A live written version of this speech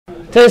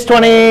Today's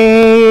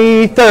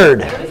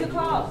 23rd. What is it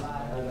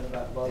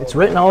called? It's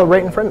written all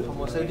right in front.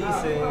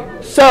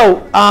 So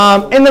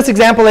in this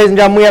example, ladies and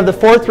gentlemen, we have the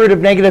fourth root of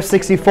negative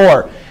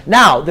 64.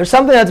 Now, there's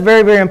something that's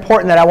very, very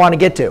important that I want to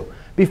get to.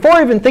 Before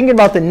even thinking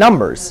about the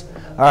numbers,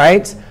 all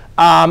right,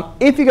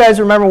 if you guys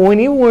remember, when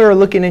we were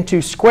looking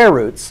into square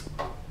roots,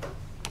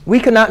 we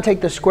could not take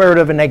the square root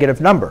of a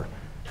negative number,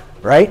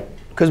 right?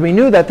 Because we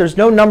knew that there's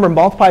no number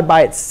multiplied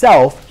by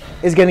itself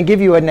is going to give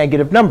you a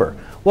negative number.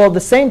 Well,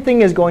 the same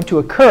thing is going to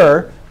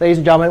occur, ladies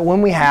and gentlemen,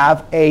 when we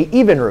have a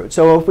even root.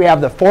 So if we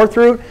have the fourth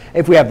root,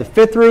 if we have the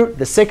fifth root,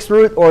 the sixth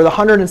root, or the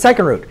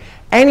 102nd root,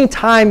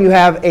 anytime you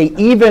have a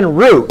even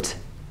root,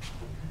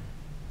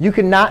 you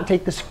cannot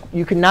take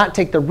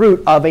the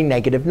root of a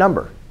negative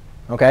number.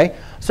 Okay?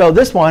 So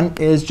this one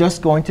is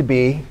just going to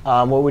be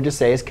what we just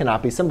say is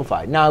cannot be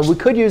simplified. Now, we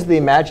could use the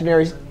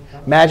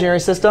imaginary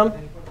system.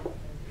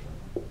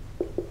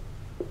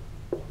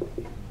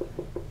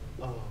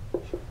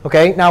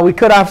 Okay, now we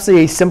could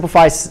obviously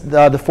simplify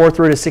the fourth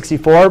root of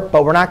 64,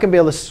 but we're not going to be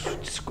able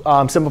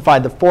to simplify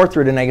the fourth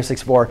root of negative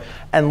 64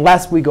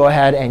 unless we go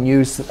ahead and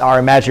use our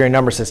imaginary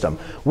number system,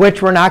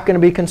 which we're not going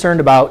to be concerned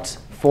about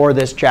for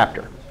this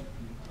chapter.